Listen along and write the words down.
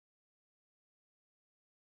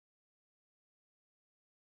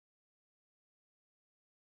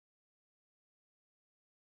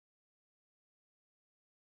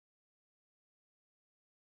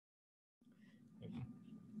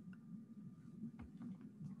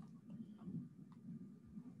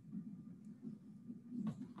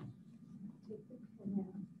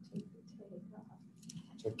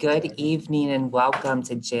Good evening and welcome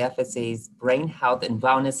to JFSA's Brain Health and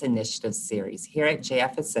Wellness Initiative series. Here at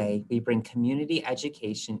JFSA, we bring community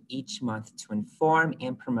education each month to inform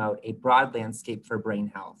and promote a broad landscape for brain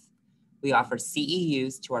health. We offer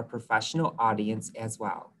CEUs to our professional audience as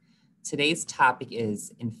well. Today's topic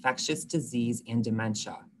is infectious disease and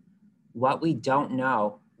dementia. What we don't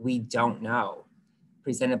know,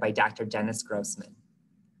 presented by Dr. Dennis Grossman.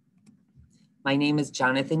 My name is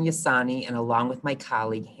Jonathan Yassani, and along with my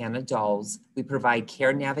colleague, Hannah Doles, we provide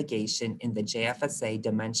care navigation in the JFSA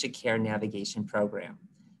Dementia Care Navigation Program.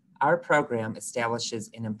 Our program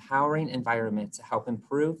establishes an empowering environment to help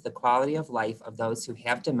improve the quality of life of those who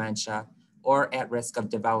have dementia or at risk of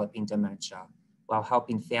developing dementia, while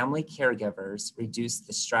helping family caregivers reduce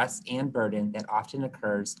the stress and burden that often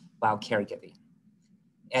occurs while caregiving.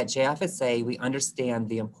 At JFSA, we understand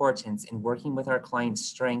the importance in working with our clients'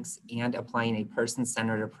 strengths and applying a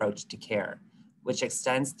person-centered approach to care, which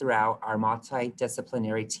extends throughout our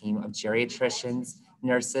multidisciplinary team of geriatricians,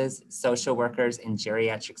 nurses, social workers, and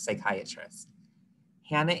geriatric psychiatrists.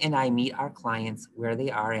 Hannah and I meet our clients where they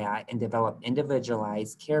are at and develop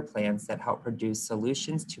individualized care plans that help produce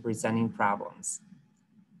solutions to presenting problems.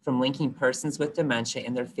 From linking persons with dementia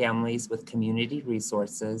and their families with community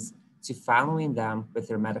resources, to following them with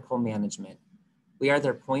their medical management. We are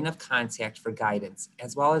their point of contact for guidance,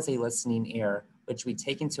 as well as a listening ear, which we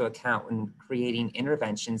take into account when creating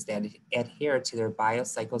interventions that adhere to their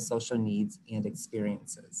biopsychosocial needs and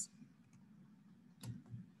experiences.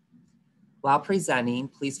 While presenting,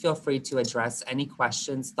 please feel free to address any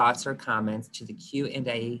questions, thoughts, or comments to the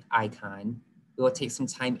Q&A icon. We will take some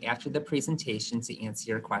time after the presentation to answer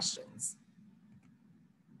your questions.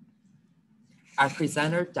 Our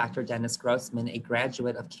presenter, Dr. Dennis Grossman, a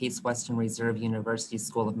graduate of Case Western Reserve University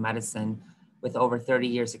School of Medicine with over 30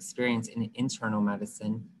 years experience in internal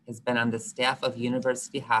medicine, has been on the staff of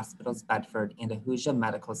University Hospitals Bedford and Ahuja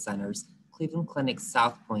Medical Centers, Cleveland Clinic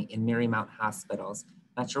South Point and Marymount Hospitals,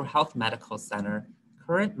 Metro Health Medical Center,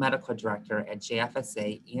 current medical director at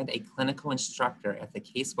JFSA, and a clinical instructor at the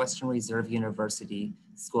Case Western Reserve University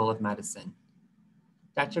School of Medicine.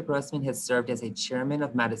 Dr. Grossman has served as a chairman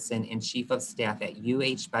of medicine and chief of staff at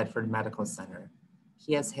UH Bedford Medical Center.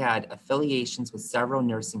 He has had affiliations with several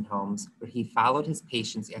nursing homes where he followed his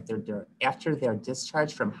patients after their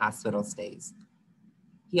discharge from hospital stays.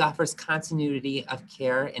 He offers continuity of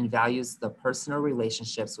care and values the personal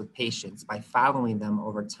relationships with patients by following them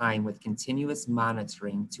over time with continuous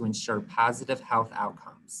monitoring to ensure positive health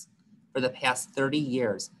outcomes. For the past 30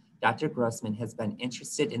 years, Dr. Grossman has been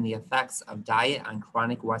interested in the effects of diet on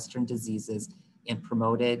chronic Western diseases and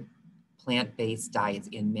promoted plant-based diets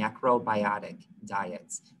and macrobiotic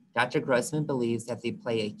diets. Dr. Grossman believes that they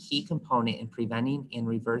play a key component in preventing and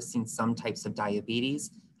reversing some types of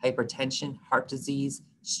diabetes, hypertension, heart disease,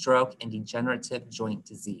 stroke, and degenerative joint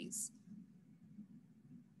disease.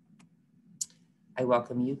 I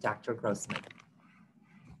welcome you, Dr. Grossman.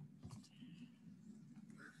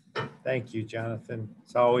 Thank you, Jonathan.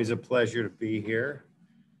 It's always a pleasure to be here.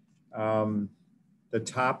 The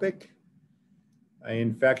topic,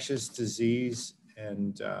 infectious disease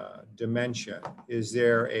and dementia. Is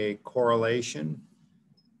there a correlation?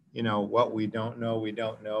 You know, what we don't know, we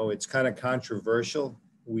don't know. It's kind of controversial.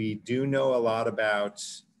 We do know a lot about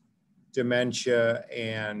dementia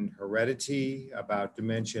and heredity, about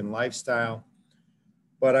dementia and lifestyle,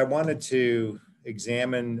 but I wanted to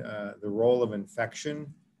examine the role of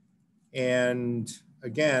infection. And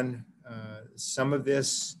again, some of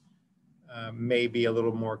this may be a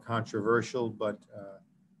little more controversial, but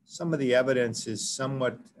some of the evidence is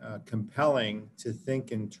somewhat compelling to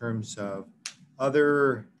think in terms of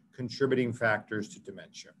other contributing factors to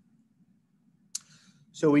dementia.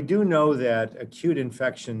 So we do know that acute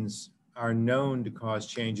infections are known to cause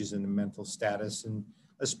changes in the mental status, and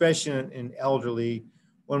especially in elderly.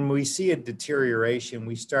 When we see a deterioration,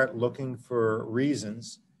 we start looking for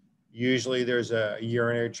reasons. Usually there's a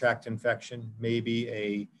urinary tract infection, maybe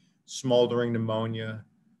a smoldering pneumonia,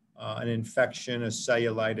 an infection, a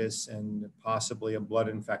cellulitis, and possibly a blood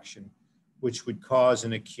infection, which would cause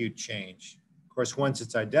an acute change. Of course, once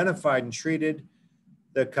it's identified and treated,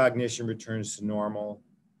 the cognition returns to normal.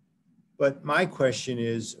 But my question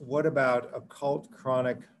is, what about occult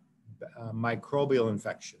chronic microbial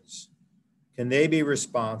infections? Can they be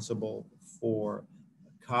responsible for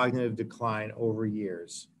cognitive decline over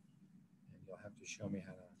years? And you'll have to show me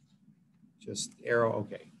how to just arrow.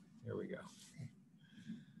 Okay, here we go.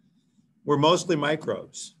 We're mostly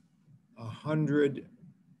microbes. 100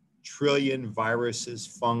 trillion viruses,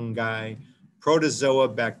 fungi, protozoa,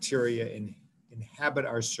 bacteria inhabit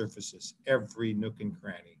our surfaces, every nook and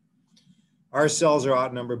cranny. Our cells are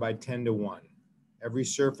outnumbered by 10 to 1. Every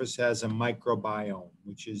surface has a microbiome,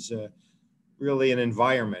 which is really an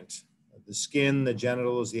environment. The skin, the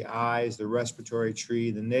genitals, the eyes, the respiratory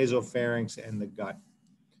tree, the nasopharynx, and the gut.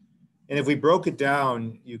 And if we broke it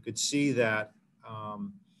down, you could see that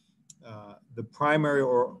the primary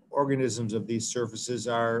organisms of these surfaces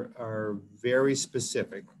are very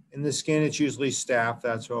specific. In the skin, it's usually staph.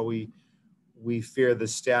 That's why we fear the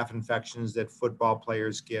staph infections that football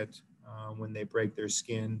players get when they break their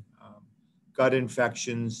skin. Gut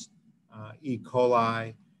infections, E.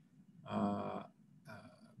 coli,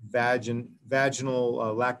 vaginal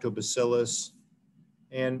lactobacillus.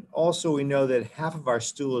 And also we know that half of our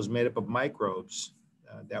stool is made up of microbes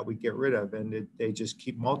that we get rid of, and they just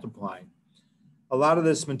keep multiplying. A lot of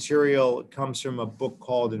this material comes from a book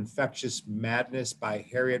called Infectious Madness by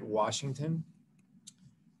Harriet Washington.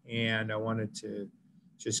 And I wanted to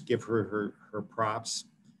just give her props.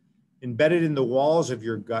 Embedded in the walls of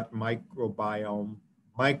your gut microbiome,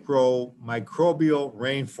 microbial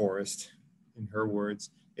rainforest, in her words,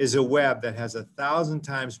 is a web that has 1,000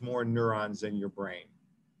 times more neurons than your brain.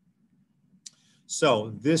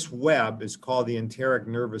 So this web is called the enteric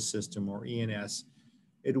nervous system, or ENS.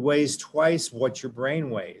 It weighs twice what your brain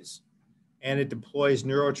weighs, and it deploys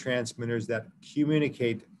neurotransmitters that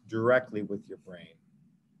communicate directly with your brain.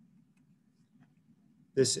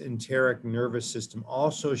 This enteric nervous system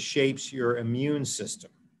also shapes your immune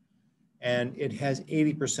system, and it has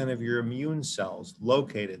 80% of your immune cells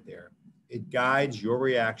located there. It guides your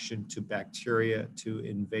reaction to bacteria, to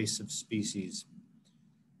invasive species.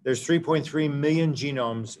 There's 3.3 million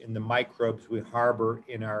genomes in the microbes we harbor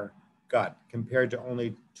in our gut, compared to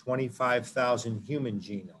only 25,000 human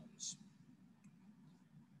genomes.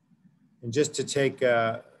 And just to take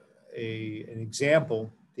an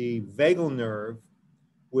example, the vagal nerve,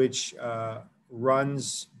 which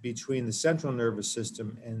runs between the central nervous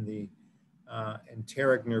system and the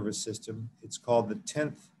enteric nervous system, it's called the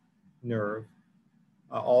 10th nerve,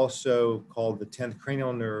 also called the 10th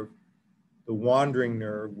cranial nerve. The wandering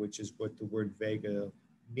nerve, which is what the word vaga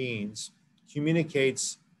means,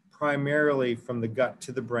 communicates primarily from the gut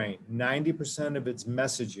to the brain. 90% of its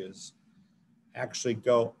messages actually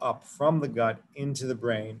go up from the gut into the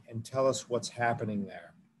brain and tell us what's happening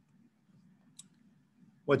there.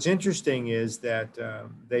 What's interesting is that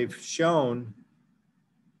they've shown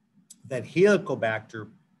that Helicobacter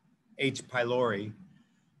H. pylori,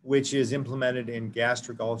 which is implemented in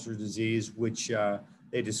gastric ulcer disease, which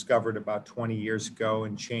they discovered about 20 years ago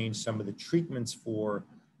and changed some of the treatments for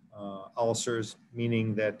ulcers,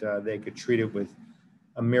 meaning that they could treat it with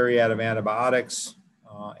a myriad of antibiotics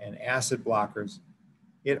and acid blockers.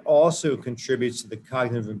 It also contributes to the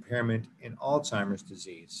cognitive impairment in Alzheimer's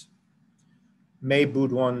disease. May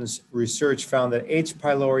Boudouin's research found that H.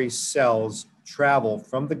 pylori cells travel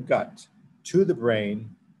from the gut to the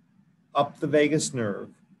brain, up the vagus nerve,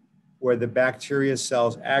 where the bacteria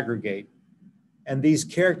cells aggregate. And these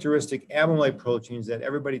characteristic amyloid proteins that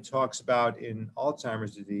everybody talks about in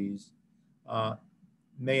Alzheimer's disease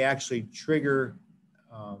may actually trigger,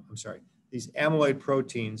 these amyloid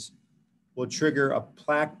proteins will trigger a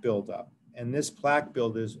plaque buildup. And this plaque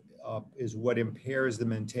buildup is what impairs the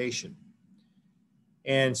mentation.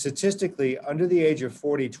 And statistically, under the age of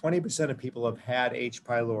 40, 20% of people have had H.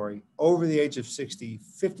 pylori. Over the age of 60,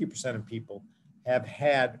 50% of people have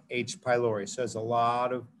had H. pylori. So it's a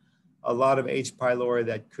lot of H. pylori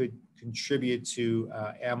that could contribute to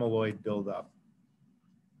amyloid buildup.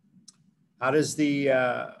 How does the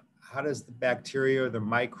bacteria or the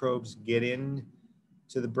microbes get in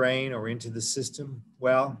to the brain or into the system?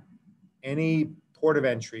 Well, any port of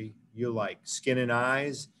entry you like: skin and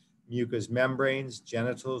eyes, mucous membranes,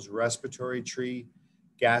 genitals, respiratory tree,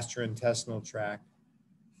 gastrointestinal tract,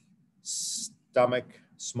 stomach,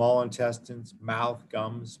 small intestines, mouth,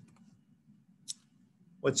 gums.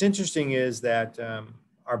 What's interesting is that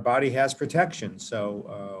our body has protection.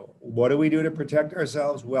 So what do we do to protect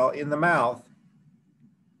ourselves? Well, in the mouth,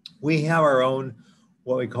 we have our own,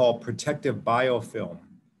 what we call protective biofilm.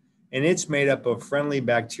 And it's made up of friendly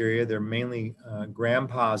bacteria. They're mainly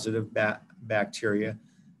gram-positive bacteria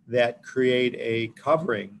that create a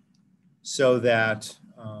covering so that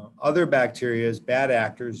other bacteria, bad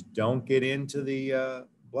actors, don't get into the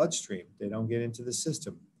bloodstream. They don't get into the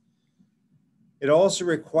system. It also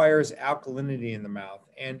requires alkalinity in the mouth,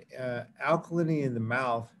 and alkalinity in the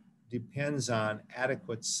mouth depends on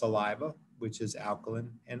adequate saliva, which is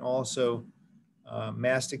alkaline, and also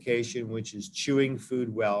mastication, which is chewing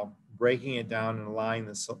food well, breaking it down and allowing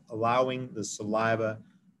the saliva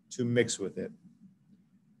to mix with it.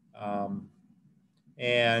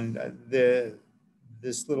 And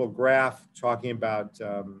this little graph talking about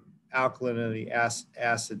alkalinity,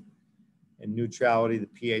 acid, and neutrality, the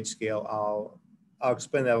pH scale. I'll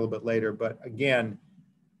explain that a little bit later. But again,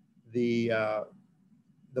 the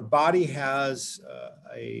body has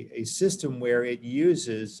a system where it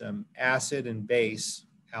uses acid and base,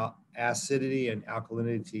 acidity and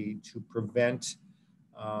alkalinity, to prevent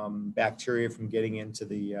bacteria from getting into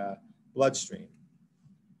the bloodstream.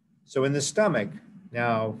 So in the stomach,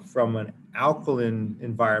 now from an alkaline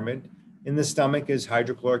environment, in the stomach is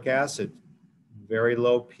hydrochloric acid, very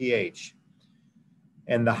low pH.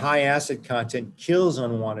 And the high acid content kills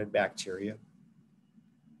unwanted bacteria.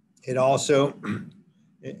 It also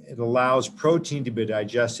it allows protein to be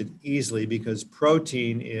digested easily, because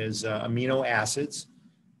protein is amino acids.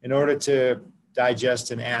 In order to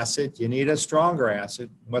digest an acid, you need a stronger acid.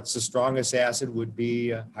 What's the strongest acid? Would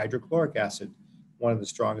be hydrochloric acid, one of the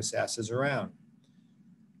strongest acids around.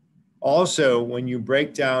 Also, when you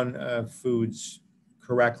break down foods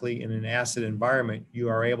correctly in an acid environment, you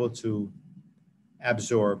are able to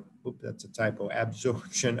absorb, that's a typo,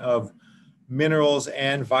 absorption of minerals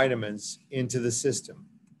and vitamins into the system.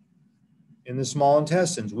 In the small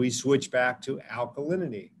intestines, we switch back to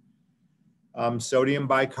alkalinity. Sodium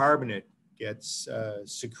bicarbonate gets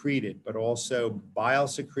secreted, but also bile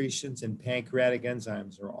secretions and pancreatic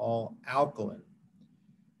enzymes are all alkaline.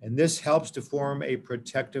 And this helps to form a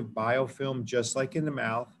protective biofilm, just like in the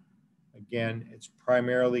mouth. Again, it's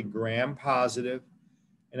primarily gram positive.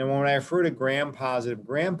 And when I refer to gram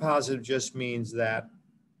positive just means that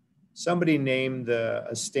somebody named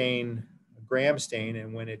a stain, a gram stain,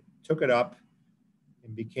 and when it took it up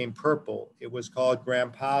and became purple, it was called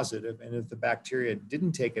gram positive. And if the bacteria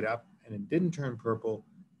didn't take it up and it didn't turn purple,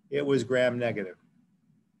 it was gram negative.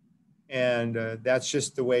 And that's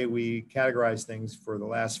just the way we categorize things for the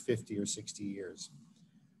last 50 or 60 years.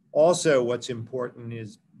 Also, what's important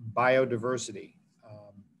is biodiversity.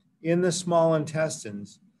 In the small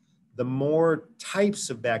intestines, the more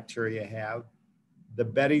types of bacteria you have, the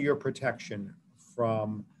better your protection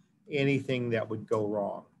from anything that would go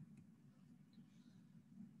wrong.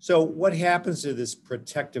 So what happens to this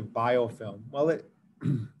protective biofilm? Well, the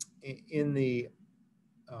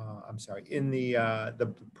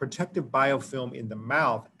protective biofilm in the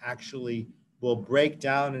mouth actually will break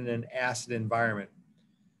down in an acid environment.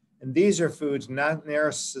 And these are foods not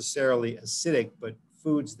necessarily acidic, but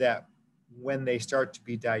foods that when they start to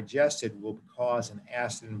be digested will cause an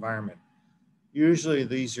acid environment. Usually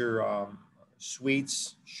these are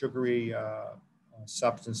sweets, sugary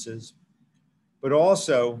substances, but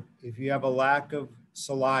also if you have a lack of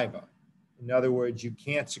saliva, in other words, you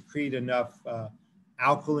can't secrete enough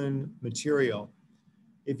alkaline material.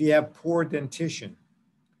 If you have poor dentition,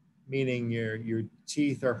 meaning your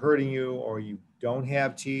teeth are hurting you, or you don't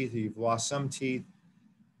have teeth, or you've lost some teeth,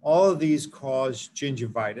 all of these cause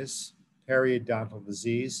gingivitis, periodontal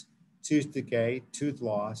disease, tooth decay, tooth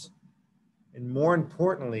loss, and more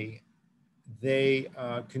importantly, they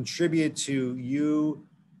contribute to you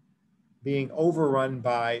being overrun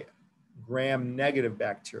by gram-negative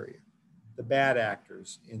bacteria, the bad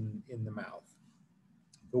actors in the mouth.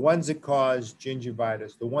 The ones that cause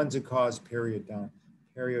gingivitis, the ones that cause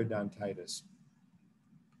periodontitis.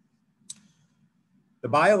 The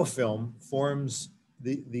biofilm forms,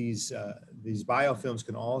 these biofilms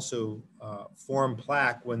can also form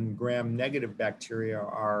plaque when gram-negative bacteria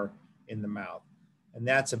are in the mouth. And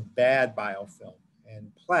that's a bad biofilm.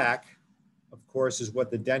 And plaque, of course, is what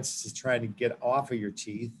the dentist is trying to get off of your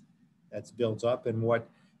teeth that's built up, and what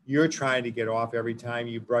you're trying to get off every time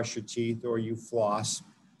you brush your teeth or you floss.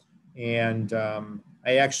 And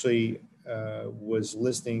I actually was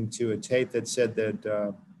listening to a tape that said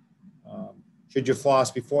that should you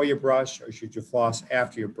floss before you brush or should you floss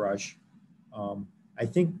after you brush? I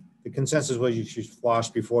think the consensus was you should floss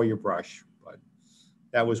before you brush, but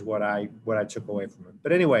that was what I took away from it.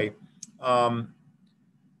 But anyway,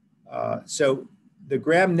 so the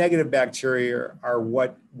gram-negative bacteria are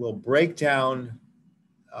what will break down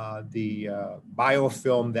the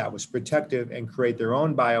biofilm that was protective and create their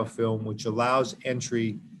own biofilm, which allows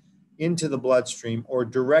entry into the bloodstream or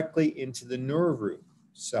directly into the nerve root.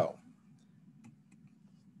 So,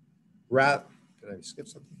 did I skip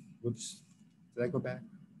something? Whoops. Did I go back?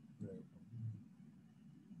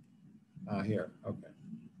 Here, okay.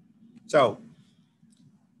 So,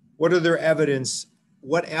 what evidence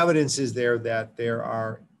is there that there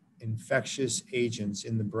are infectious agents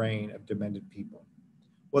in the brain of demented people?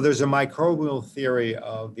 Well, there's a microbial theory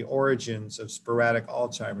of the origins of sporadic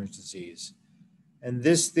Alzheimer's disease. And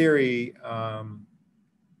this theory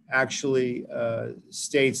actually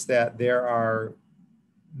states that there are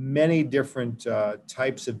many different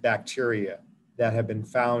types of bacteria that have been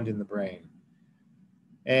found in the brain.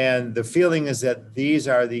 And the feeling is that these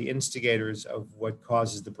are the instigators of what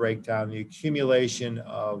causes the breakdown, the accumulation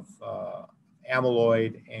of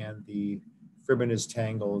amyloid and the fibrinous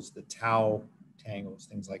tangles, the tau tangles,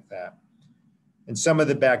 things like that. And some of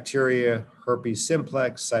the bacteria, herpes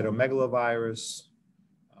simplex, cytomegalovirus,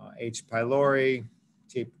 H. pylori,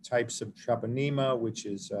 types of treponema, which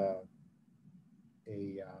is a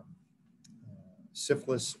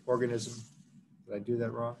syphilis organism. Did I do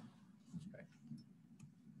that wrong? Okay.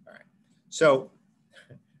 All right. So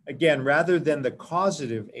again, rather than the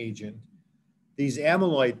causative agent, these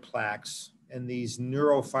amyloid plaques and these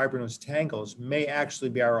neurofibrinous tangles may actually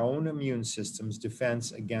be our own immune system's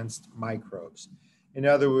defense against microbes. In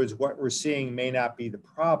other words, what we're seeing may not be the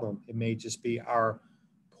problem. It may just be our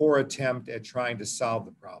poor attempt at trying to solve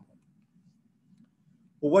the problem.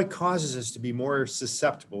 Well, what causes us to be more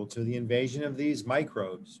susceptible to the invasion of these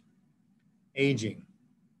microbes? Aging.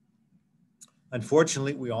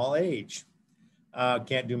 Unfortunately, we all age.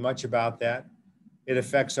 Can't do much about that. It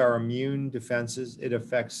affects our immune defenses. It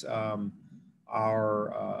affects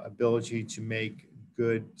our ability to make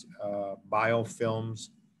good biofilms.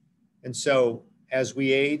 And so as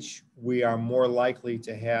we age, we are more likely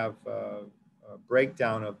to have a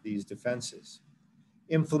breakdown of these defenses.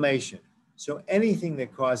 Inflammation. So anything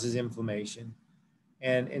that causes inflammation,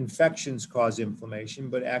 and infections cause inflammation,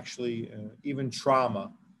 but actually even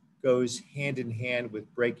trauma goes hand in hand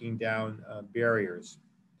with breaking down barriers.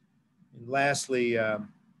 And lastly, the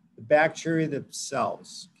bacteria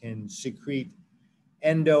themselves can secrete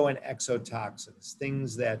endo and exotoxins,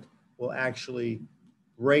 things that will actually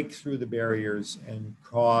break through the barriers and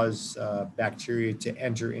cause bacteria to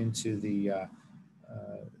enter into the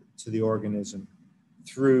organism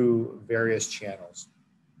through various channels.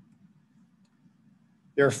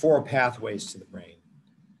 There are 4 pathways to the brain.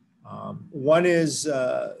 One is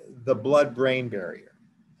the blood-brain barrier,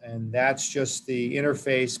 and that's just the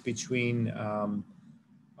interface between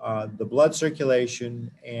the blood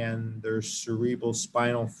circulation and their cerebral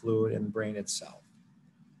spinal fluid and the brain itself.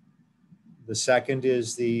 The second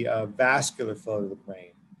is the vascular flow of the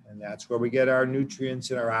brain, and that's where we get our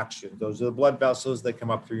nutrients and our oxygen. Those are the blood vessels that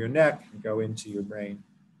come up through your neck and go into your brain.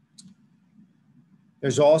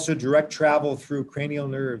 There's also direct travel through cranial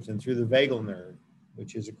nerves and through the vagal nerve,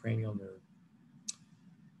 which is a cranial nerve.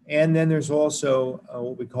 And then there's also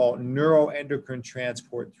what we call neuroendocrine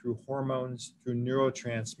transport through hormones, through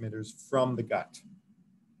neurotransmitters from the gut.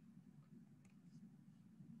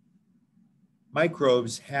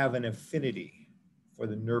 Microbes have an affinity for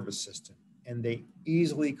the nervous system, and they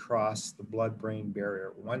easily cross the blood-brain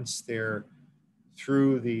barrier once they're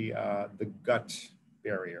through the gut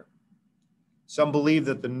barrier. Some believe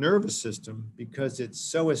that the nervous system, because it's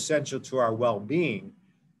so essential to our well-being,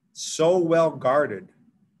 so well guarded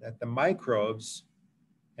that the microbes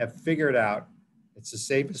have figured out it's the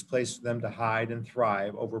safest place for them to hide and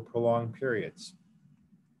thrive over prolonged periods.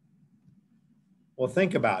 Well,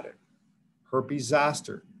 think about it. Herpes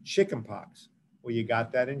zoster, chickenpox. Well, you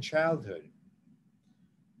got that in childhood.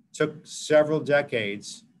 Took several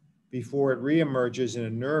decades before it reemerges in a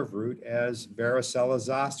nerve root as varicella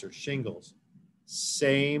zoster, shingles.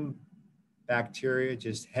 Same bacteria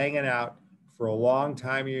just hanging out for a long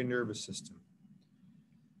time in your nervous system.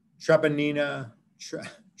 Treponema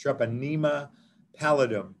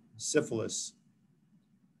pallidum, syphilis.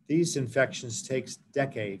 These infections take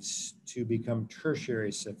decades to become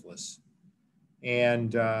tertiary syphilis.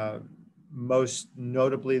 And most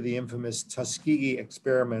notably, the infamous Tuskegee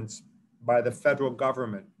experiments by the federal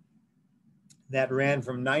government that ran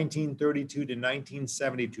from 1932 to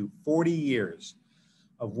 1972, 40 years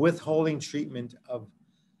of withholding treatment of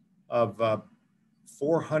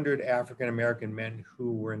 400 African-American men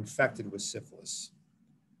who were infected with syphilis,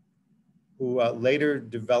 who later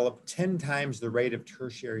developed 10 times the rate of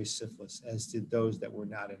tertiary syphilis as did those that were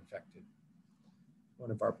not infected.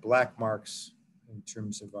 One of our black marks in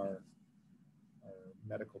terms of our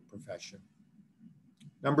medical profession.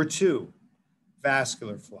 Number 2,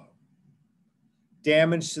 vascular flow.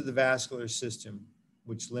 Damage to the vascular system,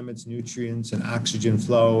 which limits nutrients and oxygen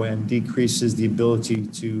flow and decreases the ability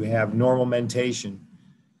to have normal mentation.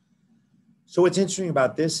 So what's interesting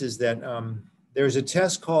about this is that there's a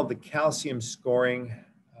test called the calcium scoring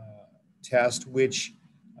test, which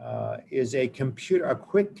is a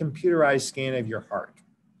quick computerized scan of your heart.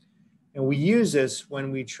 And we use this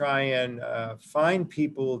when we try and find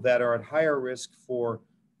people that are at higher risk for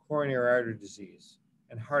coronary artery disease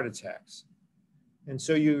and heart attacks. And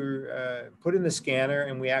so you put in the scanner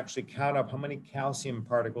and we actually count up how many calcium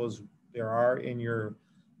particles there are in your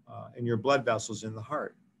in your blood vessels in the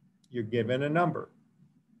heart. You're given a number.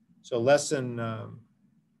 So less than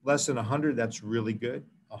 100, that's really good.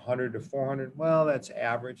 100 to 400, well, that's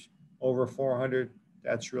average. Over 400,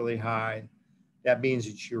 that's really high. That means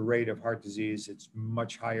it's your rate of heart disease. It's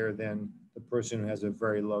much higher than the person who has a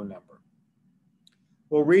very low number.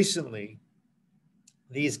 Well, recently,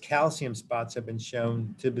 these calcium spots have been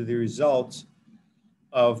shown to be the results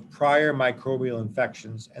of prior microbial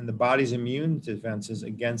infections and the body's immune defenses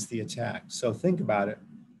against the attack. So think about it.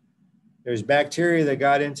 There's bacteria that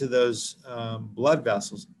got into those blood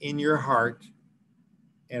vessels in your heart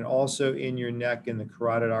and also in your neck and the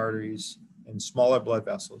carotid arteries and smaller blood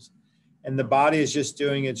vessels. And the body is just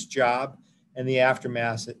doing its job. And the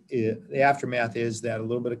aftermath is that a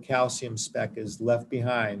little bit of calcium speck is left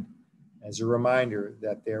behind as a reminder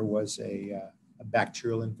that there was a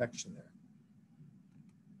bacterial infection there.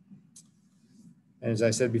 And as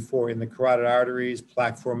I said before, in the carotid arteries,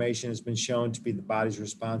 plaque formation has been shown to be the body's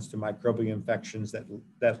response to microbial infections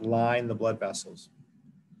that line the blood vessels.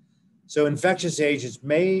 So infectious agents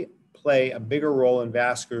may play a bigger role in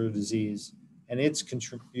vascular disease and its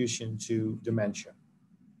contribution to dementia.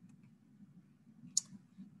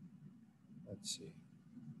 Let's see.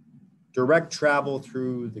 Direct travel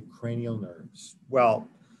through the cranial nerves. Well,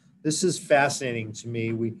 this is fascinating to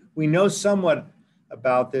me. We know somewhat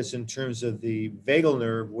about this in terms of the vagal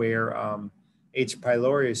nerve, where H.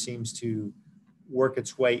 pylori seems to work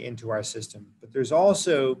its way into our system. But there's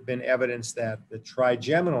also been evidence that the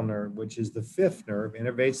trigeminal nerve, which is the fifth nerve,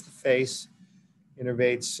 innervates the face,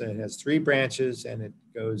 it has 3 branches, and it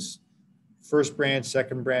goes first branch,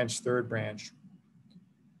 second branch, third branch.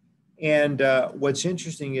 And what's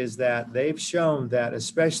interesting is that they've shown that,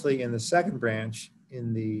 especially in the second branch,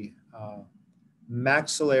 in the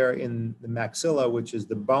maxilla, which is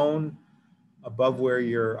the bone above where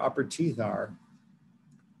your upper teeth are,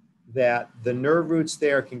 that the nerve roots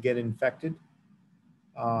there can get infected.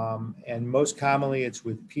 And most commonly it's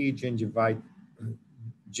with P.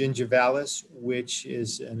 gingivalis, which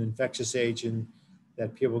is an infectious agent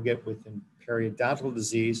that people get with periodontal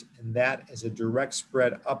disease, and that is a direct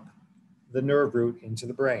spread up the nerve root into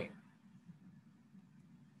the brain.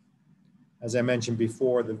 As I mentioned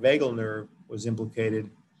before, the vagal nerve was implicated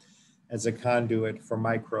as a conduit for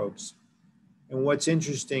microbes. And what's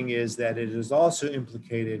interesting is that it is also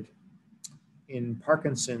implicated in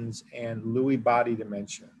Parkinson's and Lewy body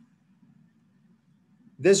dementia.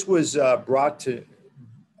 This was brought to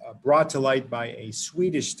light by a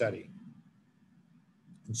Swedish study.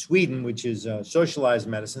 In Sweden, which is socialized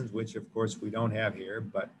medicines, which of course we don't have here,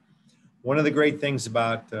 but one of the great things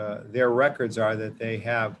about their records are that they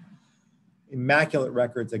have immaculate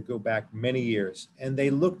records that go back many years. And they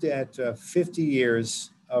looked at 50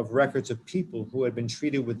 years of records of people who had been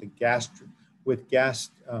treated with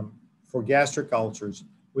for gastric ulcers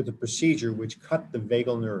with a procedure which cut the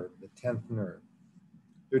vagal nerve, the 10th nerve.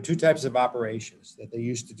 There are 2 types of operations that they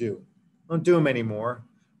used to do. Don't do them anymore.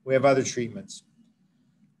 We have other treatments.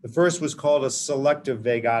 The first was called a selective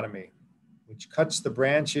vagotomy, which cuts the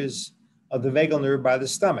branches of the vagal nerve by the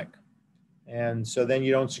stomach. And so then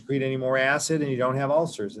you don't secrete any more acid and you don't have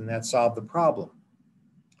ulcers, and that solved the problem.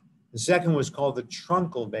 The second was called the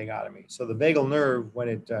truncal vagotomy. So the vagal nerve, when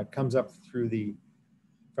it comes up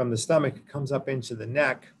from the stomach, it comes up into the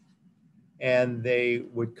neck, and they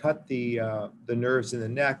would cut the nerves in the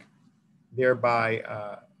neck,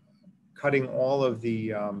 thereby cutting all of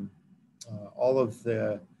the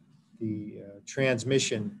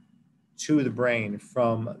transmission to the brain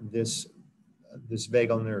from this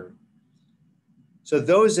vagal nerve. So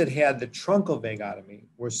those that had the truncal vagotomy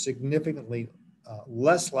were significantly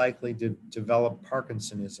less likely to develop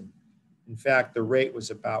Parkinsonism. In fact, the rate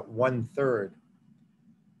was about 1/3,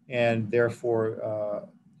 and therefore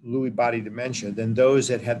Lewy body dementia, than those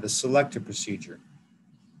that had the selective procedure.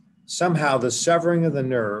 Somehow the severing of the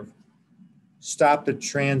nerve stopped the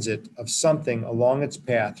transit of something along its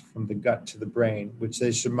path from the gut to the brain, which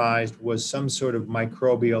they surmised was some sort of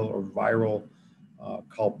microbial or viral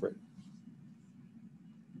culprit.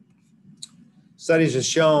 Studies have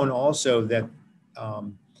shown also that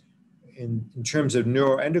in terms of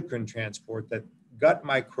neuroendocrine transport, that gut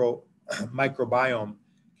microbiome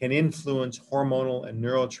can influence hormonal and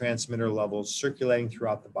neurotransmitter levels circulating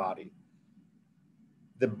throughout the body.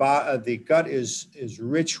 The gut is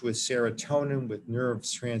rich with serotonin, with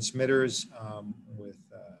neurotransmitters, with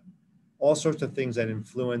all sorts of things that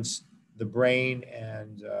influence the brain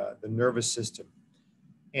and the nervous system.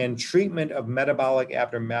 And treatment of metabolic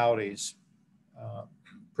abnormalities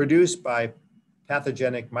produced by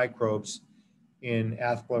pathogenic microbes in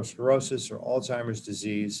atherosclerosis or Alzheimer's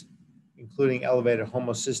disease, including elevated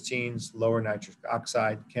homocysteines, lower nitric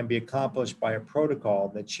oxide, can be accomplished by a protocol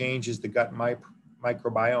that changes the gut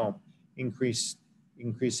microbiome,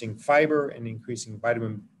 increasing fiber and increasing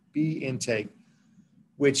vitamin B intake,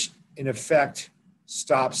 which in effect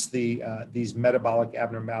stops these metabolic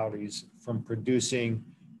abnormalities from producing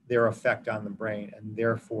their effect on the brain and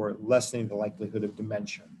therefore lessening the likelihood of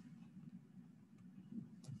dementia.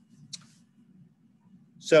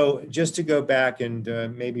 So just to go back and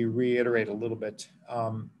maybe reiterate a little bit,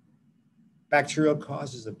 bacterial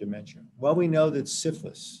causes of dementia. Well, we know that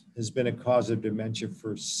syphilis has been a cause of dementia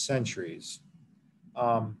for centuries.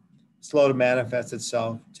 Slow to manifest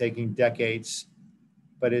itself, taking decades,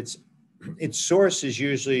 but its source is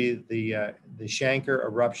usually the chancre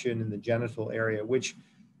eruption in the genital area, which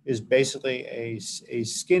is basically a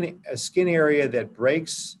skin area that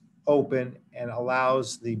breaks open and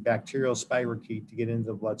allows the bacterial spirochete to get into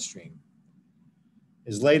the bloodstream.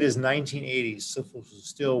 As late as 1980, syphilis was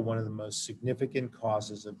still one of the most significant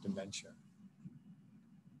causes of dementia.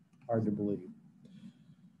 Hard to believe.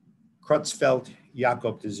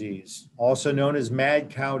 Creutzfeldt-Jakob disease, also known as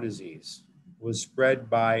mad cow disease, was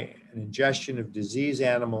spread by an ingestion of diseased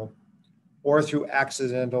animal or through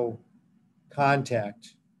accidental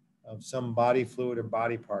contact of some body fluid or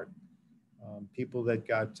body part. People that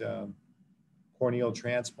got corneal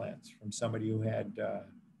transplants from somebody who had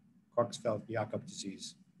Creutzfeldt-Jakob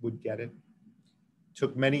disease would get it.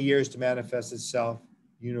 Took many years to manifest itself,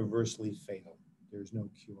 universally fatal. There's no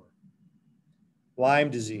cure.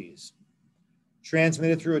 Lyme disease,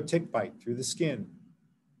 transmitted through a tick bite, through the skin,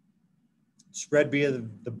 spread via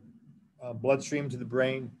the bloodstream to the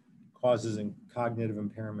brain, causes cognitive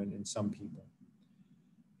impairment in some people.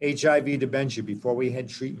 HIV dementia, before we had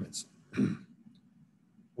treatments,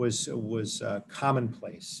 was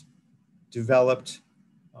commonplace, developed,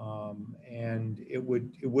 and it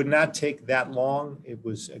would not take that long. It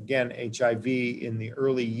was, again, HIV in the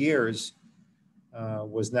early years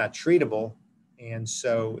was not treatable, and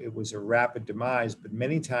so it was a rapid demise. But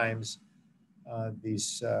many times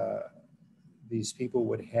these people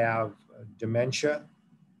would have dementia,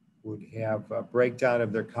 would have a breakdown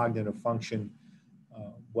of their cognitive function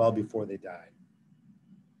well before they died.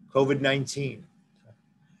 COVID-19,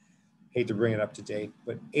 hate to bring it up to date,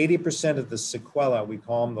 but 80% of the sequelae, we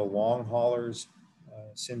call them the long haulers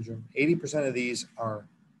syndrome, 80% of these are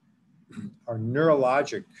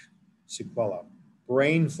neurologic sequelae,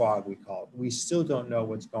 brain fog we call it. We still don't know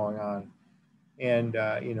what's going on. And,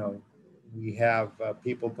 we have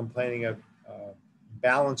people complaining of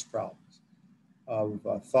balance problems,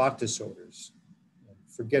 of thought disorders,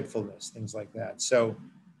 forgetfulness, things like that. So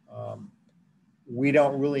we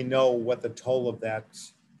don't really know what the toll of that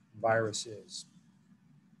virus is.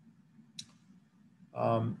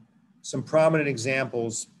 Some prominent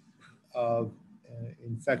examples of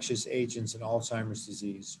infectious agents in Alzheimer's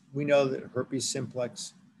disease. We know that herpes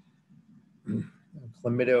simplex,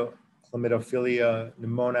 chlamydia,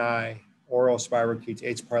 pneumoniae, oral spirochetes,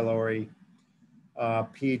 H. pylori,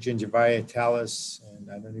 P. gingivitis,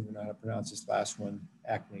 and I don't even know how to pronounce this last one,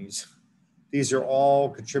 acnes. These are all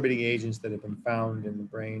contributing agents that have been found in the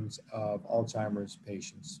brains of Alzheimer's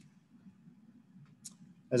patients.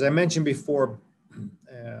 As I mentioned before,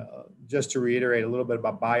 just to reiterate a little bit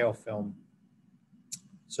about biofilm.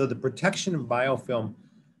 So the protection of biofilm,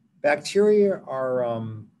 bacteria are,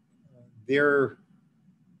 they're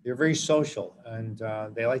very social, and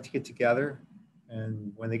they like to get together.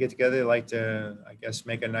 And when they get together, they like to, I guess,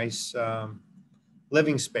 make a nice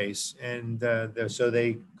living space. And so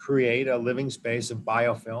they create a living space of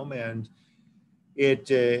biofilm, and it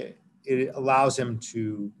allows them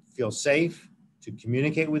to feel safe, to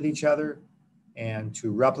communicate with each other, and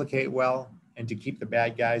to replicate well, and to keep the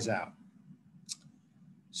bad guys out.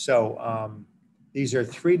 So these are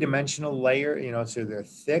three-dimensional layer, so they're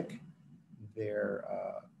thick, they're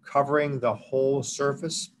covering the whole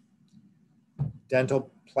surface.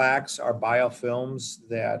 Dental plaques are biofilms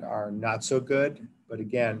that are not so good, but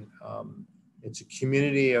again, it's a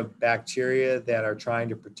community of bacteria that are trying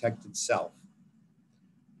to protect itself.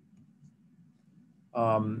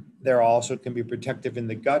 There also can be protective in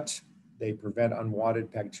the gut. They prevent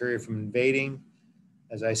unwanted bacteria from invading.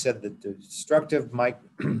 As I said, the destructive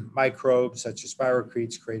microbes such as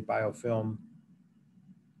spirochetes create biofilm,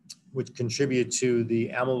 which contribute to the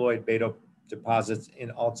amyloid beta deposits in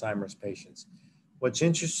Alzheimer's patients. What's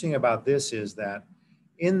interesting about this is that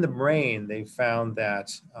in the brain, they found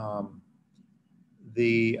that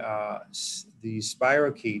the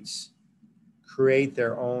spirochetes create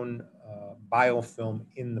their own biofilm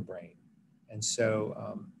in the brain. And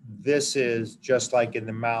so this is just like in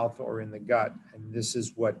the mouth or in the gut. And this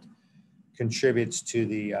is what contributes to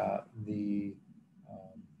the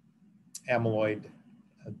amyloid,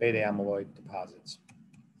 beta amyloid deposits.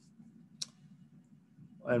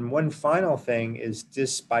 And one final thing is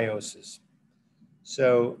dysbiosis.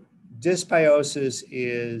 So dysbiosis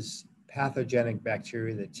is pathogenic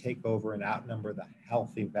bacteria that take over and outnumber the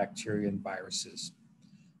healthy bacteria and viruses,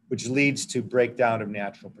 which leads to breakdown of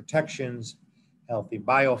natural protections, healthy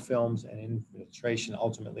biofilms, and infiltration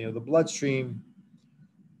ultimately of the bloodstream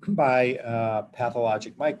by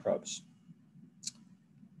pathologic microbes.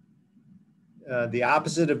 The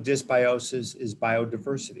opposite of dysbiosis is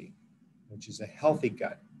biodiversity, which is a healthy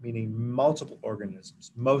gut, meaning multiple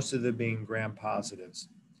organisms, most of them being gram-positives.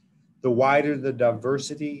 The wider the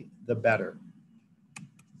diversity, the better.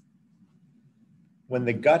 When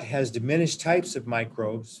the gut has diminished types of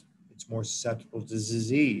microbes, it's more susceptible to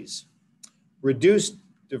disease. Reduced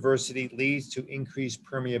diversity leads to increased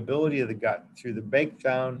permeability of the gut through the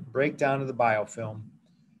breakdown of the biofilm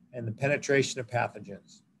and the penetration of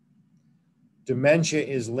pathogens. Dementia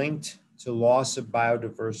is linked to loss of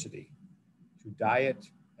biodiversity, to diet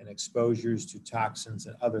and exposures to toxins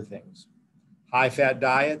and other things. High-fat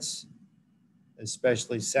diets,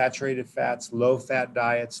 especially saturated fats, low-fat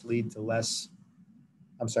diets lead to low-fiber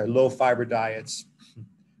diets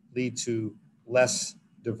lead to less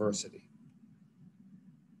diversity.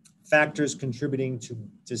 Factors contributing to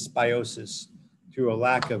dysbiosis through a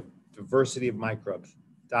lack of diversity of microbes.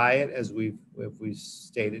 Diet, as we've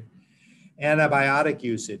stated. Antibiotic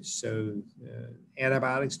usage. So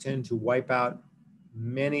antibiotics tend to wipe out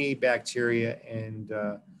many bacteria and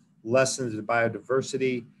lessen the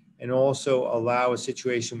biodiversity, and also allow a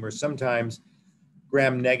situation where sometimes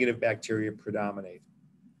gram-negative bacteria predominate.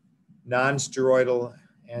 Non-steroidal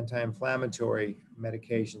anti-inflammatory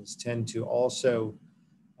medications tend to also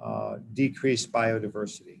decrease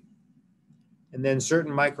biodiversity. And then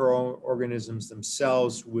certain microorganisms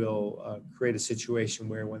themselves will create a situation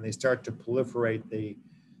where when they start to proliferate, they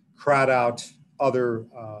crowd out other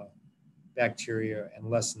bacteria and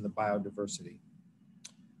lessen the biodiversity.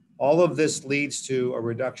 All of this leads to a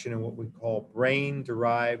reduction in what we call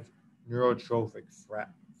brain-derived neurotrophic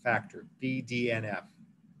factor, BDNF,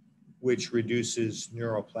 which reduces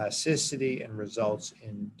neuroplasticity and results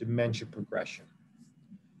in dementia progression.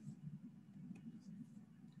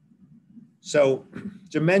 So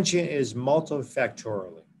dementia is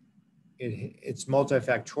multifactorial. It's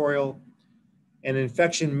multifactorial, and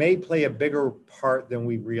infection may play a bigger part than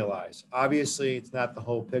we realize. Obviously, it's not the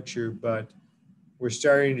whole picture, but we're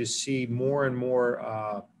starting to see more and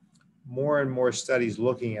more studies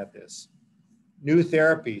looking at this. New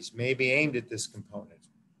therapies may be aimed at this component.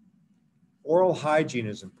 Oral hygiene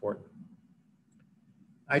is important.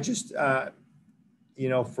 I just,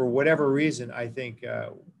 for whatever reason, I think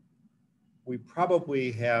we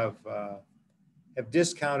probably have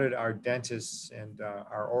discounted our dentists and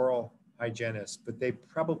our oral hygienists, but they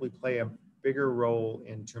probably play a bigger role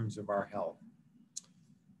in terms of our health.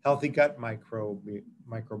 Healthy gut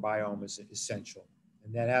microbiome is essential,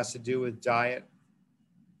 and that has to do with diet.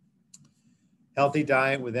 Healthy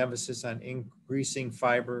diet with emphasis on increasing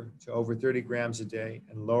fiber to over 30 grams a day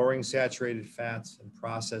and lowering saturated fats and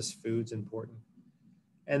processed foods important.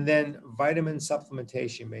 And then vitamin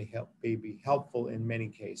supplementation may be helpful in many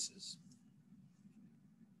cases.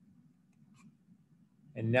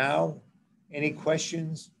 And now, any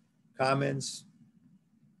questions, comments?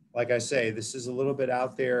 Like I say, this is a little bit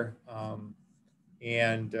out there,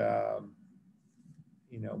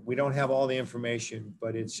 we don't have all the information,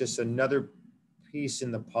 but it's just another piece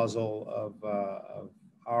in the puzzle of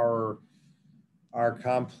our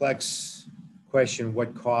complex question: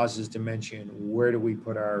 what causes dementia, and where do we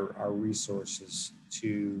put our resources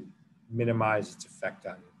to minimize its effect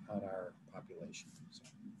on our population? So,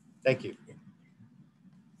 thank you.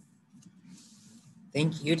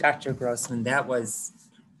 Thank you, Dr. Grossman. That was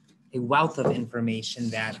a wealth of information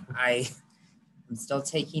that I'm still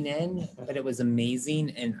taking in, but it was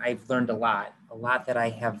amazing, and I've learned a lot that I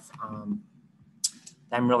have,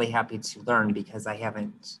 I'm really happy to learn, because I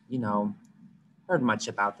haven't, heard much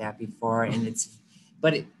about that before. And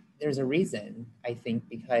there's a reason, I think,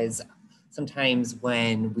 because sometimes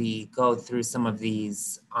when we go through some of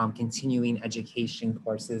these continuing education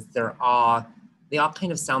courses, they all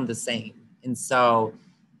kind of sound the same. And so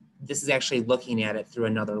this is actually looking at it through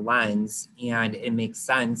another lens, and it makes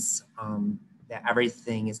sense that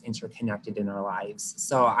everything is interconnected in our lives.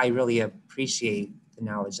 So I really appreciate the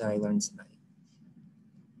knowledge that I learned tonight.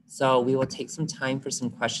 So we will take some time for some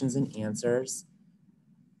questions and answers.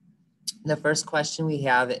 The first question we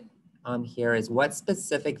have here is, what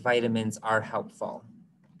specific vitamins are helpful?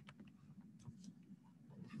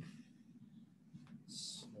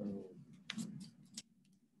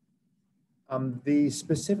 The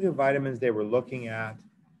specific vitamins they were looking at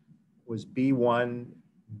was B1,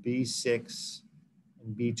 B6,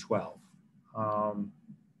 and B12.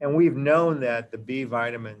 And we've known that the B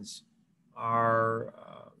vitamins are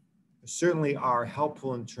certainly are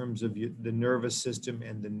helpful in terms of the nervous system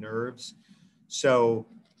and the nerves. So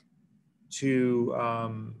to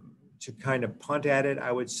kind of punt at it,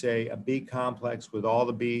 I would say a B complex with all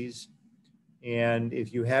the Bs. And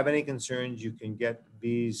if you have any concerns, you can get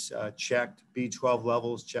Bs checked, B12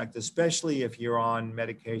 levels checked, especially if you're on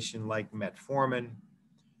medication like metformin.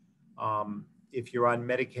 If you're on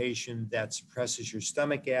medication that suppresses your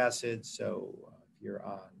stomach acid, so if you're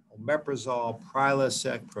on omeprazole,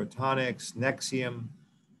 Prilosec, Protonix, Nexium,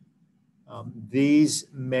 these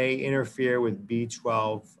may interfere with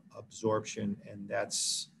B12 absorption, and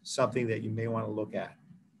that's something that you may want to look at.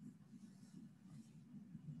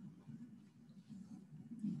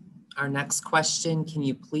 Our next question, can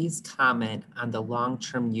you please comment on the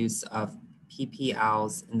long-term use of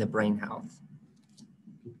PPLs in the brain health?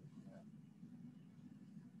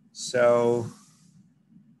 So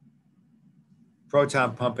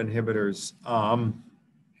proton pump inhibitors,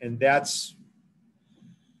 and that's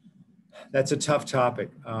a tough topic.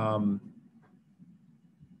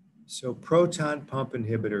 So proton pump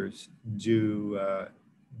inhibitors do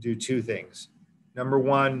two things. Number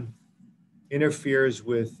one, interferes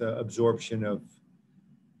with absorption of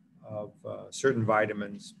certain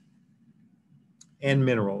vitamins and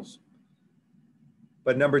minerals.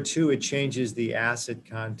 But number two, it changes the acid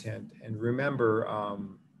content. And remember,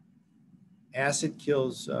 acid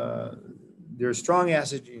kills, there's strong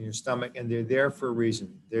acid in your stomach, and they're there for a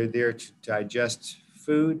reason. They're there to digest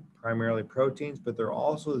food, primarily proteins, but they're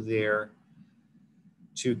also there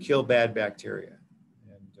to kill bad bacteria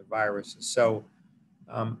and viruses. So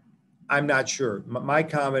I'm not sure. My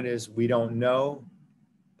comment is we don't know,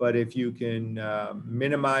 but if you can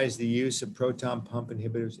minimize the use of proton pump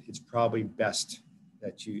inhibitors, it's probably best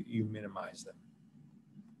that you minimize them.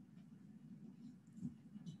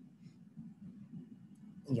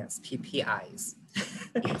 Yes, PPIs.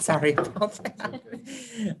 Sorry about that.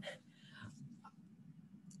 Okay.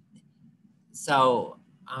 So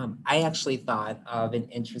I actually thought of an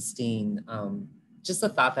interesting, just a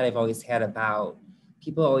thought that I've always had about,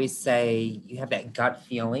 people always say you have that gut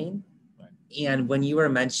feeling. Right. And when you were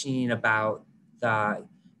mentioning about the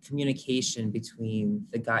communication between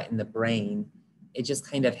the gut and the brain, it just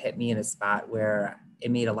kind of hit me in a spot where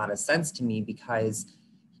it made a lot of sense to me, because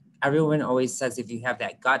everyone always says if you have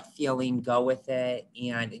that gut feeling, go with it.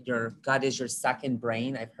 And your gut is your second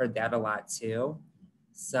brain. I've heard that a lot too.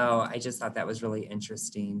 So I just thought that was really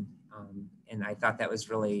interesting. And I thought that was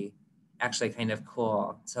really actually kind of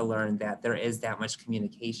cool to learn that there is that much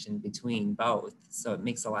communication between both. So it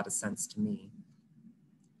makes a lot of sense to me.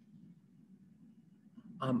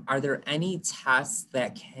 Are there any tests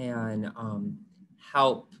that can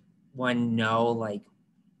help one know, like,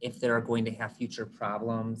 if they're going to have future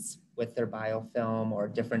problems with their biofilm, or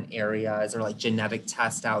different areas, or like genetic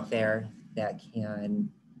tests out there that can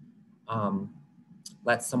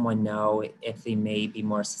let someone know if they may be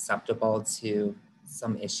more susceptible to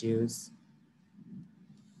some issues?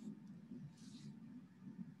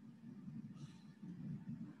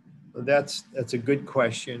 That's a good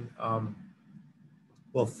question.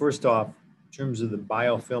 Well, first off, in terms of the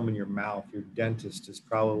biofilm in your mouth, your dentist is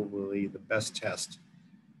probably the best test,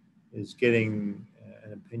 is getting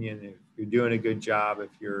an opinion if you're doing a good job, if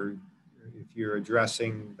you're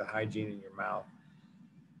addressing the hygiene in your mouth.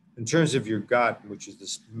 In terms of your gut, which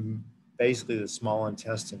is basically the small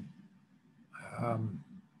intestine,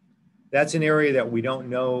 that's an area that we don't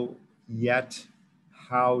know yet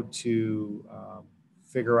how to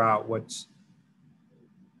figure out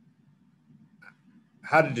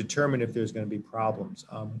how to determine if there's going to be problems.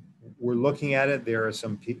 We're looking at it. There are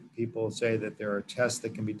some people say that there are tests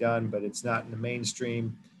that can be done, but it's not in the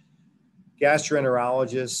mainstream.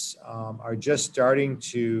 Gastroenterologists are just starting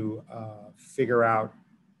to figure out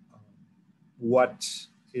what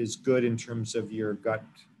is good in terms of your gut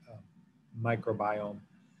microbiome.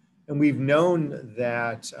 And we've known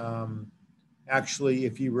that actually,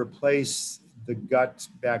 if you replace the gut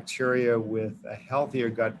bacteria with a healthier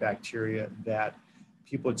gut bacteria, that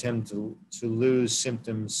people tend to lose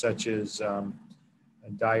symptoms such as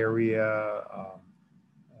diarrhea,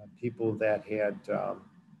 people that had, I'm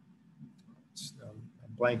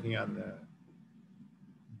blanking on the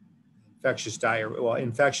infectious diarrhea. Well,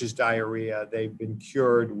 infectious diarrhea, they've been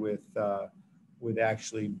cured with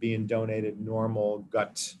actually being donated normal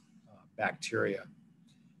gut bacteria.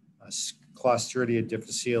 Clostridia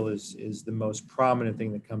difficile is the most prominent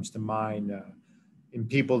thing that comes to mind. in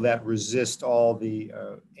people that resist all the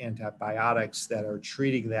antibiotics that are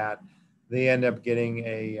treating that, they end up getting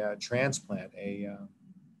a transplant, a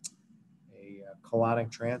colonic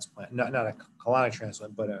transplant, not a colonic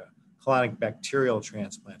transplant, but a colonic bacterial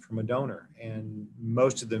transplant from a donor. And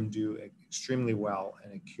most of them do extremely well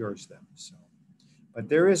and it cures them. So, but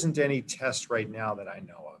there isn't any test right now that I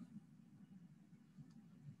know of.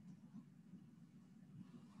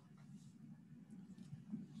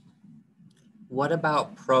 What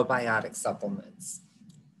about probiotic supplements?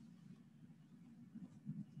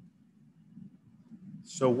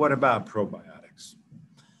 So what about probiotics?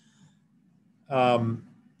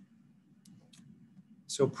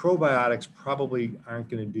 So probiotics probably aren't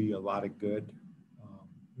going to do you a lot of good.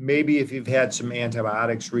 Maybe if you've had some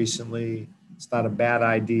antibiotics recently, it's not a bad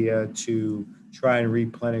idea to try and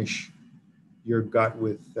replenish your gut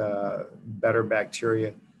with better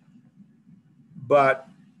bacteria. But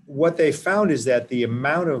what they found is that the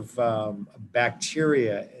amount of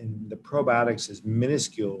bacteria in the probiotics is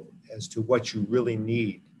minuscule as to what you really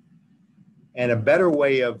need. And a better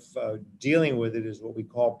way of dealing with it is what we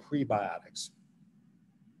call prebiotics.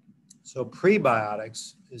 So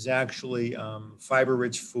prebiotics is actually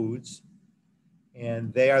fiber-rich foods,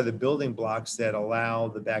 and they are the building blocks that allow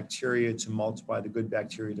the bacteria to multiply, the good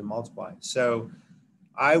bacteria to multiply. So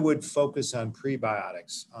I would focus on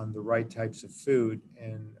prebiotics, on the right types of food,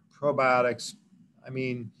 and probiotics, I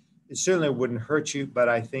mean, it certainly wouldn't hurt you, but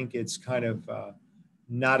I think it's kind of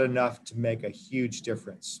not enough to make a huge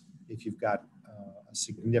difference if you've got a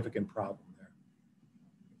significant problem there.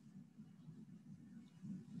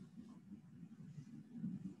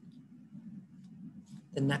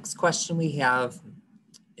 The next question we have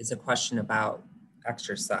is a question about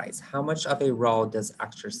exercise. How much of a role does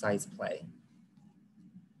exercise play?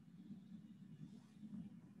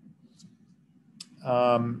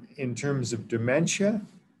 In terms of dementia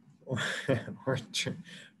or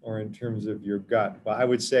in terms of your gut? Well, I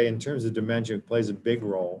would say in terms of dementia, it plays a big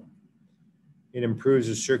role. It improves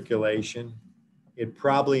the circulation. It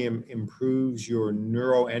probably improves your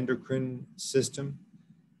neuroendocrine system.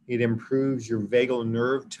 It improves your vagal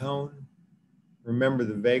nerve tone. Remember,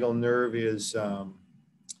 the vagal nerve is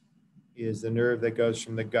the nerve that goes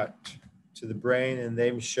from the gut to the brain, and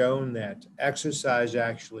they've shown that exercise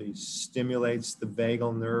actually stimulates the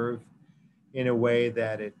vagal nerve in a way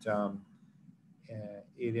that it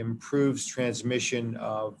improves transmission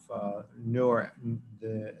of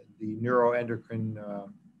the neuroendocrine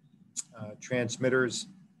transmitters.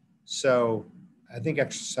 So I think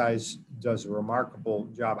exercise does a remarkable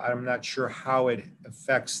job. I'm not sure how it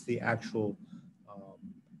affects the actual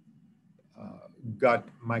gut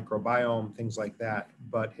microbiome, things like that,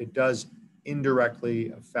 but it does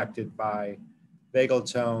indirectly affect it by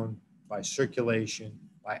vagal tone, by circulation,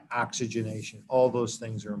 by oxygenation. All those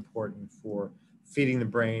things are important for feeding the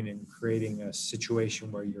brain and creating a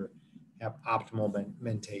situation where you have optimal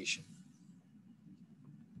mentation.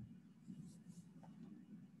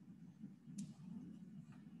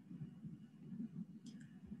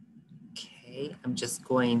 Okay, I'm just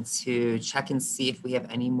going to check and see if we have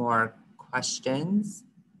any more questions.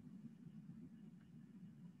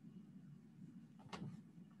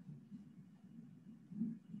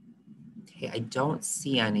 Okay, I don't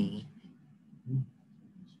see any.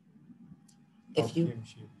 If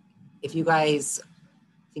you guys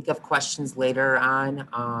think of questions later on,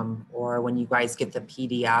 or when you guys get the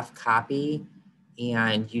PDF copy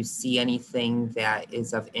and you see anything that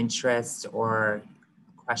is of interest or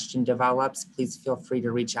a question develops, please feel free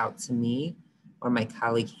to reach out to me or my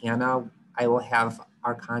colleague Hannah. I will have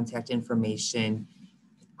our contact information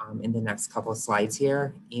in the next couple of slides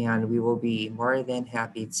here, and we will be more than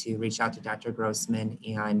happy to reach out to Dr. Grossman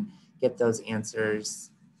and get those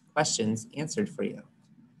questions answered for you.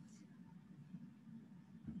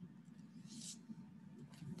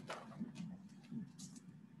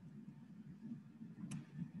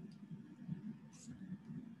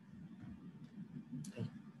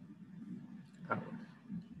 I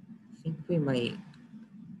think we might.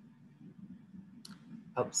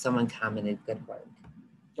 Oh, someone commented, good work.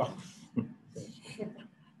 Oh.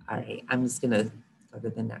 All right, I'm just gonna go to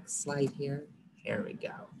the next slide here. Here we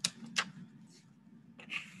go.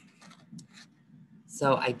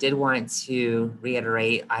 So I did want to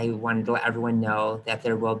reiterate, I wanted to let everyone know that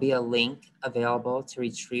there will be a link available to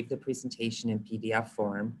retrieve the presentation in PDF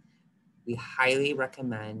form. We highly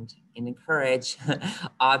recommend and encourage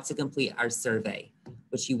all to complete our survey,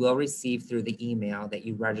 which you will receive through the email that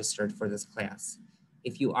you registered for this class.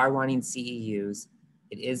 If you are wanting CEUs,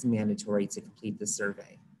 it is mandatory to complete the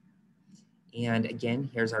survey. And again,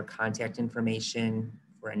 here's our contact information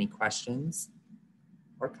for any questions.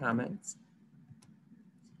 or comments.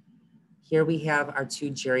 Here we have our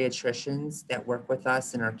two geriatricians that work with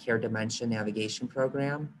us in our Care Dementia Navigation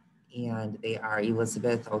Program, and they are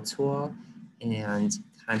Elizabeth O'Toole and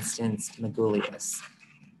Constance Magulius.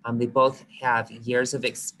 They both have years of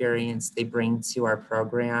experience they bring to our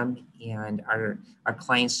program, and our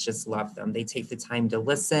clients just love them. They take the time to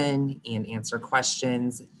listen and answer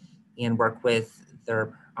questions and work with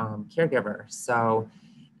their caregiver. So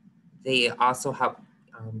they also help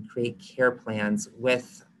create care plans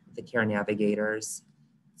with the care navigators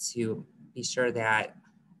to be sure that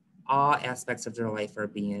all aspects of their life are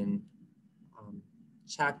being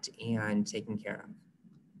checked and taken care of.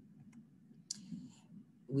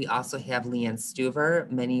 We also have Leanne Stuver.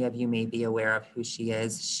 Many of you may be aware of who she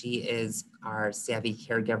is. She is our Savvy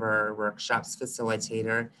Caregiver Workshops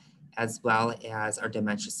facilitator, as well as our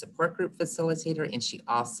Dementia Support Group facilitator. And she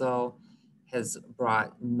also has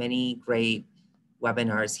brought many great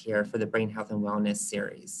webinars here for the Brain Health and Wellness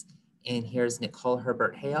series. And here's Nicole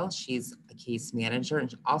Herbert Hale. She's a case manager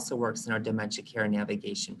and also works in our Dementia Care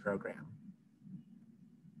Navigation Program.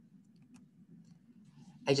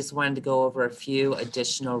 I just wanted to go over a few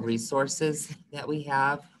additional resources that we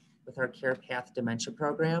have with our Care Path Dementia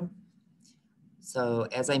Program. So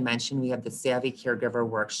as I mentioned, we have the Savvy Caregiver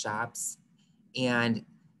Workshops, and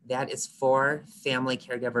that is for family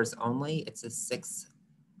caregivers only. It's a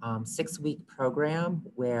six-week program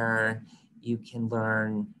where you can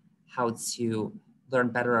learn how to learn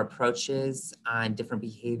better approaches on different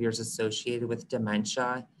behaviors associated with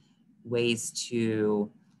dementia, ways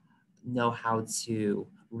to know how to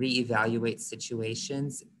reevaluate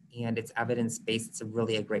situations, and it's evidence-based. It's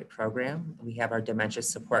really a great program. We have our dementia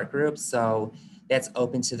support group, so that's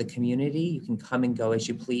open to the community. You can come and go as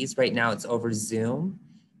you please. Right now it's over Zoom,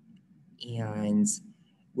 and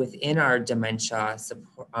within our dementia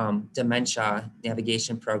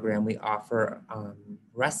navigation program, we offer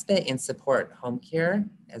respite and support home care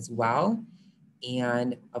as well,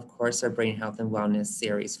 and of course our Brain Health and Wellness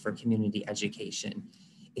series for community education.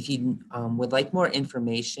 If you would like more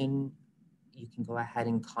information, you can go ahead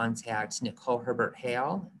and contact Nicole Herbert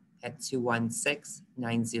Hale at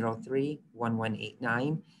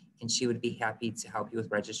 216-903-1189, and she would be happy to help you with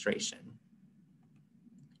registration.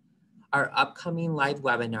 Our upcoming live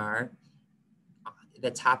webinar,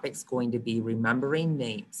 the topic's going to be Remembering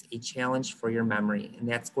Names, a Challenge for Your Memory, and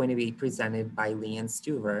that's going to be presented by Leanne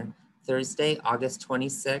Stuver, Thursday, August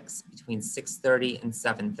 26th, between 6:30 and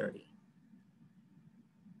 7:30.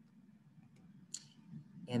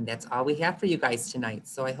 And that's all we have for you guys tonight.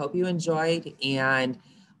 So I hope you enjoyed, and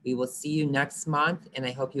we will see you next month, and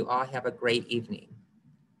I hope you all have a great evening.